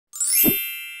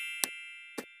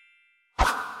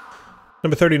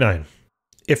Number 39.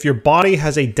 If your body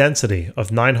has a density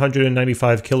of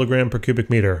 995 kilogram per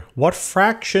cubic meter, what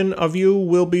fraction of you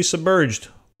will be submerged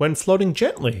when floating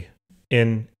gently?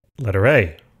 In letter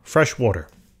A, fresh water.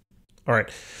 All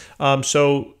right.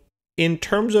 So in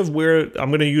terms of where I'm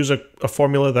going to use a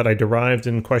formula that I derived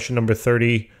in question number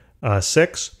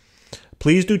 36,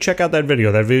 please do check out that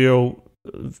video. That video,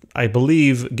 I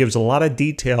believe, gives a lot of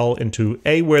detail into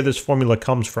A, where this formula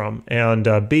comes from,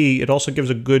 and B, it also gives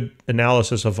a good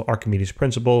analysis of Archimedes'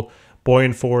 principle,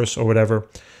 buoyant force, or whatever.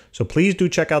 So please do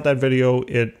check out that video.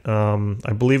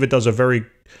 I believe it does a very,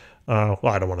 well,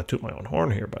 I don't want to toot my own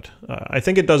horn here, but I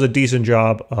think it does a decent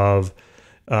job of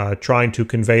trying to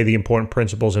convey the important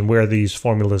principles and where these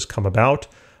formulas come about.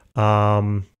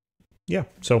 Yeah,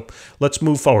 so let's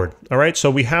move forward. All right, so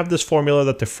we have this formula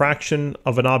that the fraction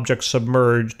of an object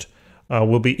submerged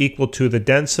will be equal to the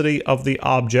density of the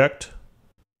object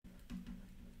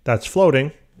that's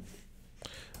floating.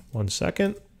 1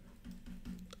 second.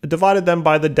 Divided then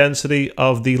by the density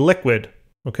of the liquid,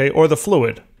 okay, or the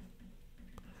fluid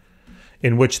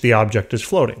in which the object is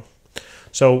floating.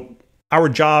 So our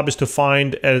job is to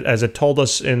find, as it told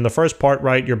us in the first part,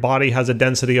 right, your body has a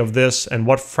density of this, and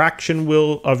what fraction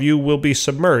of you will be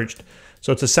submerged.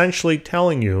 So it's essentially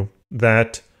telling you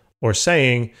that, or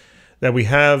saying that we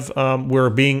have, we're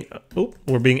being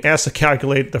asked to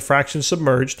calculate the fraction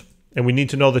submerged, and we need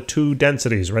to know the two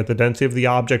densities, right? The density of the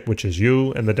object, which is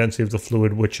U, and the density of the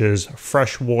fluid, which is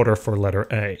fresh water for letter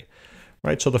A.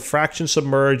 Right, so the fraction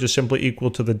submerged is simply equal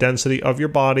to the density of your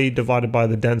body divided by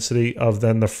the density of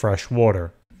then the fresh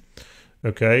water.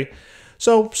 Okay,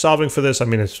 so solving for this, I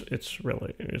mean, it's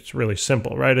really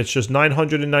simple, right? It's just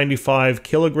 995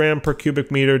 kilogram per cubic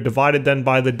meter divided then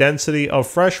by the density of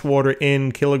fresh water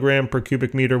in kilogram per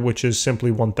cubic meter, which is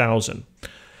simply 1,000.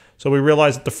 So we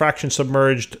realize that the fraction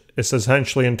submerged is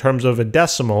essentially in terms of a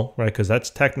decimal, right? Because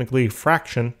that's technically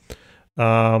fraction.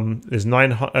 Is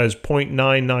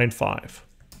 0.995.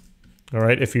 All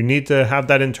right, if you need to have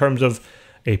that in terms of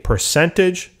a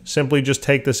percentage, simply just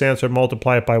take this answer,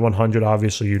 multiply it by 100,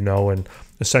 obviously you know, and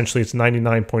essentially it's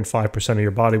 99.5% of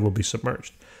your body will be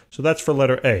submerged. So that's for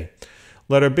letter A.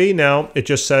 Letter B now, it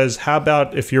just says, how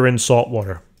about if you're in salt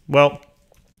water? Well,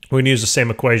 we're going to use the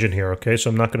same equation here, okay? So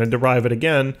I'm not going to derive it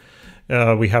again.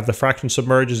 We have the fraction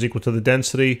submerged is equal to the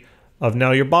density of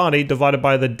now your body divided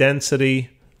by the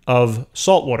density of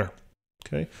salt water.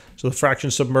 Okay, so the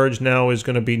fraction submerged now is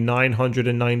going to be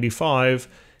 995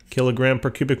 kilogram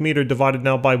per cubic meter divided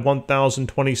now by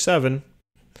 1,027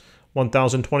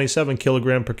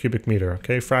 kilogram per cubic meter.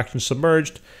 Okay, fraction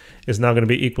submerged is now going to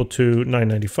be equal to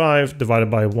 995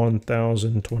 divided by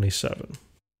 1,027.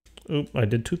 Oop, I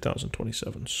did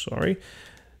 2,027, sorry.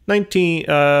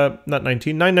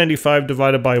 995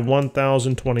 divided by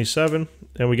 1,027,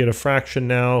 and we get a fraction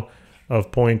now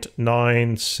of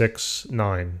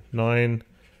 0.969.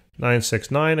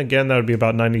 969. Again, that would be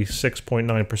about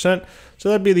 96.9%. So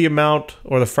that'd be the amount,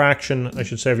 or the fraction, I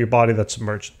should say, of your body that's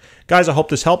submerged. Guys, I hope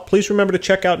this helped. Please remember to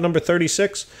check out number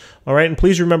 36. All right, and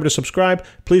please remember to subscribe.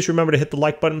 Please remember to hit the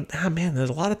like button. Ah, man, there's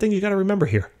a lot of things you got to remember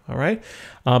here. All right,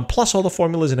 plus all the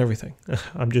formulas and everything.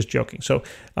 I'm just joking. So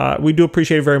we do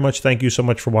appreciate it very much. Thank you so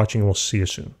much for watching, and we'll see you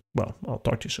soon. Well, I'll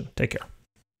talk to you soon. Take care.